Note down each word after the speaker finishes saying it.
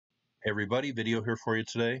Hey everybody, video here for you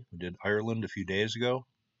today. We did Ireland a few days ago.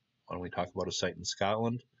 Why don't we talk about a site in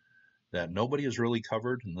Scotland that nobody has really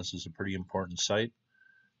covered, and this is a pretty important site.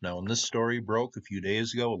 Now, when this story broke a few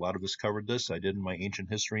days ago, a lot of us covered this. I did in my ancient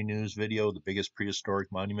history news video, the biggest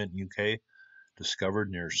prehistoric monument in UK discovered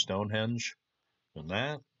near Stonehenge. And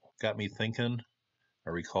that got me thinking. I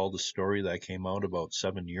recall the story that came out about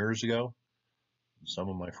 7 years ago. Some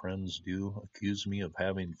of my friends do accuse me of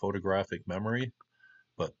having photographic memory.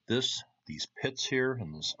 But these pits here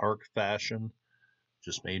in this arc fashion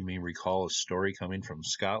just made me recall a story coming from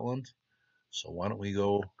Scotland. So why don't we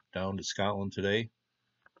go down to Scotland today?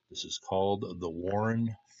 This is called the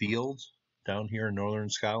Warren Fields down here in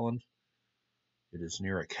northern Scotland. It is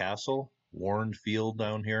near a castle, Warren Field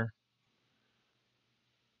down here.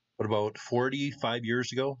 But about 45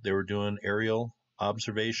 years ago, they were doing aerial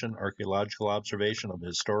observation, archaeological observation of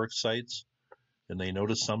historic sites. And they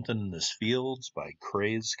noticed something in this fields by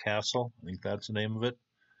Cray's Castle. I think that's the name of it.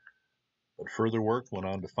 But further work went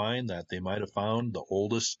on to find that they might have found the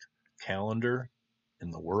oldest calendar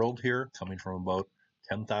in the world here, coming from about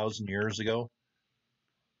 10,000 years ago.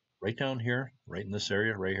 Right down here, right in this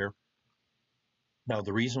area, right here. Now,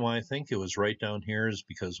 the reason why I think it was right down here is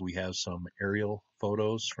because we have some aerial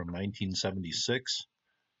photos from 1976.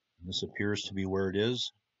 And this appears to be where it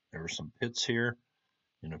is. There were some pits here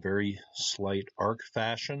in a very slight arc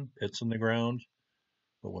fashion, pits in the ground.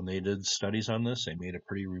 But when they did studies on this, they made a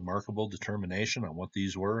pretty remarkable determination on what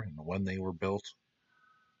these were and when they were built.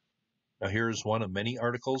 Now here's one of many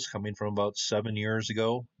articles coming from about 7 years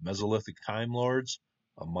ago, Mesolithic Timelords,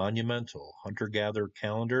 a monumental hunter-gatherer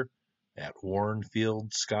calendar at Warren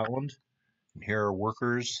Field, Scotland. And here are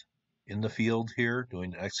workers in the field here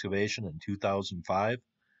doing excavation in 2005.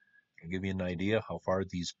 I'll give you an idea how far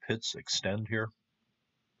these pits extend here.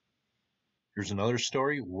 Here's another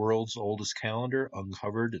story, world's oldest calendar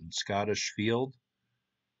uncovered in Scottish Field.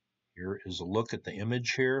 Here is a look at the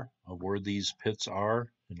image here of where these pits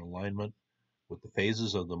are in alignment with the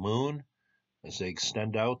phases of the moon. As they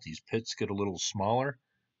extend out, these pits get a little smaller,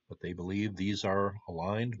 but they believe these are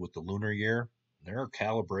aligned with the lunar year. There are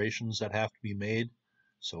calibrations that have to be made,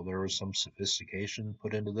 so there is some sophistication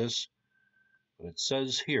put into this. But it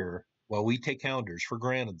says here, while we take calendars for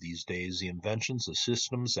granted these days, the inventions of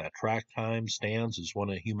systems that track time stands as one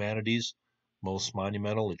of humanity's most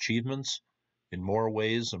monumental achievements. In more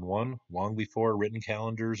ways than one, long before written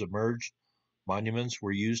calendars emerged, monuments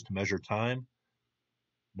were used to measure time.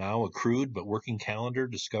 Now, a crude but working calendar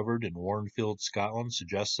discovered in Warrenfield, Scotland,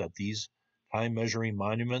 suggests that these time-measuring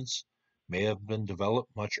monuments may have been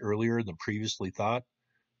developed much earlier than previously thought.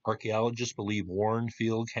 Archaeologists believe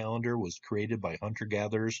Warrenfield calendar was created by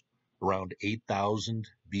hunter-gatherers around 8,000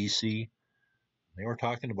 BC. They were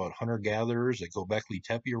talking about hunter-gatherers at Göbekli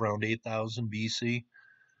Tepe around 8,000 BC.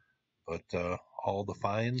 But all the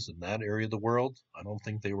finds in that area of the world, I don't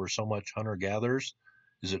think they were so much hunter-gatherers.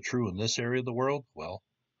 Is it true in this area of the world? Well,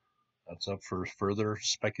 that's up for further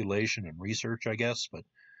speculation and research, I guess. But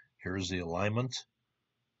here's the alignment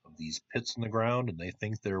of these pits in the ground, and they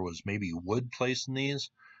think there was maybe wood placed in these.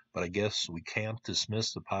 But I guess we can't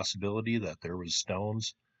dismiss the possibility that there was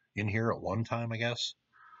stones in here at one time, I guess.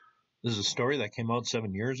 This is a story that came out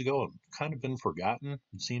 7 years ago and kind of been forgotten,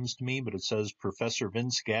 it seems to me, but it says Professor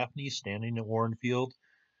Vince Gaffney standing at Warrenfield,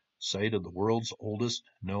 site of the world's oldest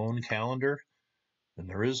known calendar. And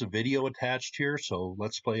there is a video attached here, so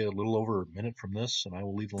let's play a little over a minute from this, and I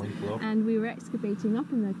will leave the link below. And we were excavating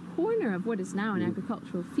up in the corner of what is now an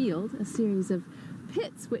agricultural field, a series of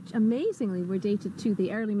pits which amazingly were dated to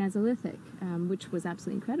the early Mesolithic, which was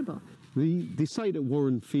absolutely incredible. The site at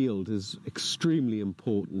Warren Field is extremely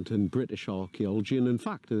important in British archaeology, and in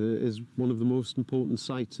fact is one of the most important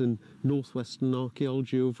sites in northwestern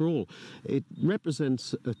archaeology overall. It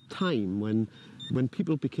represents a time when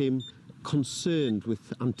people became concerned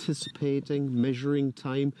with anticipating, measuring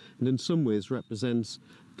time, and in some ways represents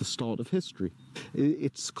the start of history.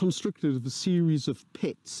 It's constructed of a series of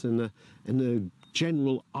pits in a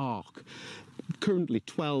general arc, currently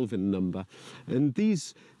 12 in number, and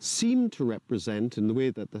these seem to represent, in the way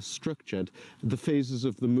that they're structured, the phases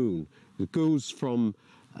of the moon. It goes from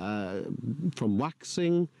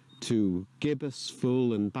waxing to gibbous,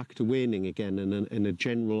 full, and back to waning again in a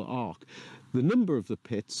general arc. The number of the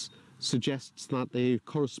pits suggests that they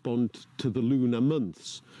correspond to the lunar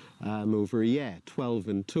months over a year, 12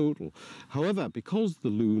 in total. However, because the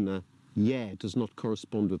lunar year does not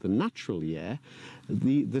correspond with the natural year,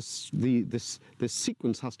 this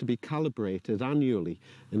sequence has to be calibrated annually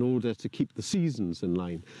in order to keep the seasons in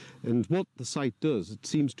line. And what the site does, it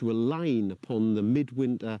seems to align upon the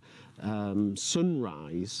midwinter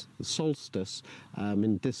sunrise, the solstice,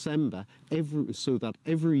 in December, so that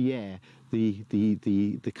every year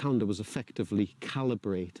the calendar was effectively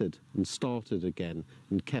calibrated and started again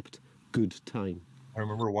and kept good time. I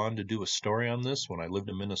remember wanting to do a story on this when I lived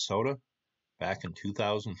in Minnesota back in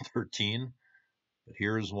 2013. But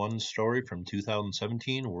here's one story from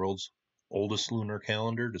 2017, world's oldest lunar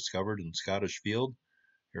calendar discovered in Scottish Field.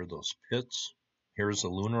 Here are those pits. Here's the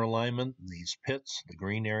lunar alignment. These pits, the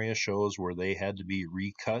green area shows where they had to be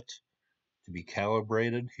recut to be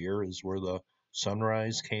calibrated. Here is where the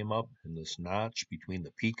sunrise came up in this notch between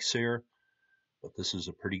the peaks here. But this is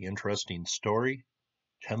a pretty interesting story.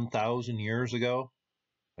 10,000 years ago,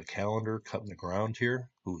 a calendar cut in the ground here.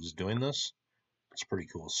 Who was doing this? It's a pretty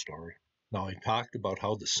cool story. Now, I talked about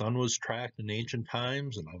how the sun was tracked in ancient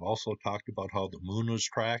times, and I've also talked about how the moon was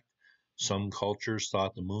tracked. Some cultures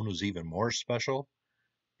thought the moon was even more special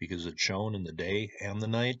because it shone in the day and the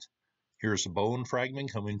night. Here's a bone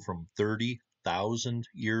fragment coming from 30,000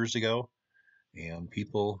 years ago, and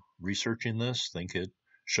people researching this think it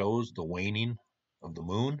shows the waning of the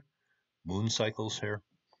moon cycles here.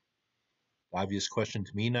 Obvious question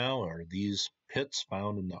to me now, are these pits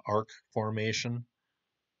found in the Arc Formation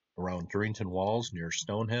around Durrington Walls near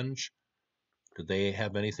Stonehenge? Do they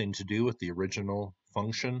have anything to do with the original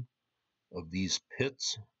function of these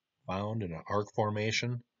pits found in an Arc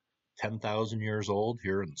Formation 10,000 years old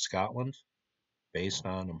here in Scotland, based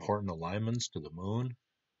on important alignments to the moon,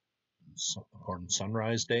 important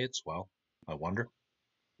sunrise dates? Well, I wonder.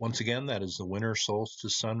 Once again, that is the winter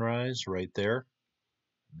solstice sunrise right there.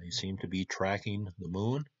 They seem to be tracking the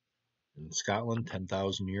moon in Scotland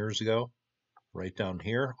 10,000 years ago. Right down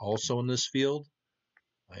here, also in this field,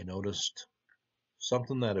 I noticed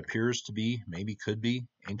something that appears to be, maybe could be,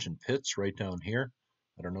 ancient pits right down here.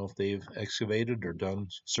 I don't know if they've excavated or done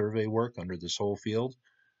survey work under this whole field,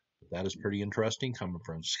 but that is pretty interesting, coming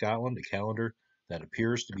from Scotland, a calendar that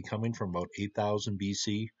appears to be coming from about 8,000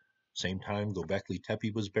 BC, same time Göbekli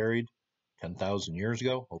Tepe was buried 10,000 years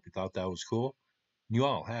ago. Hope you thought that was cool. You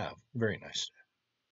all have a very nice day.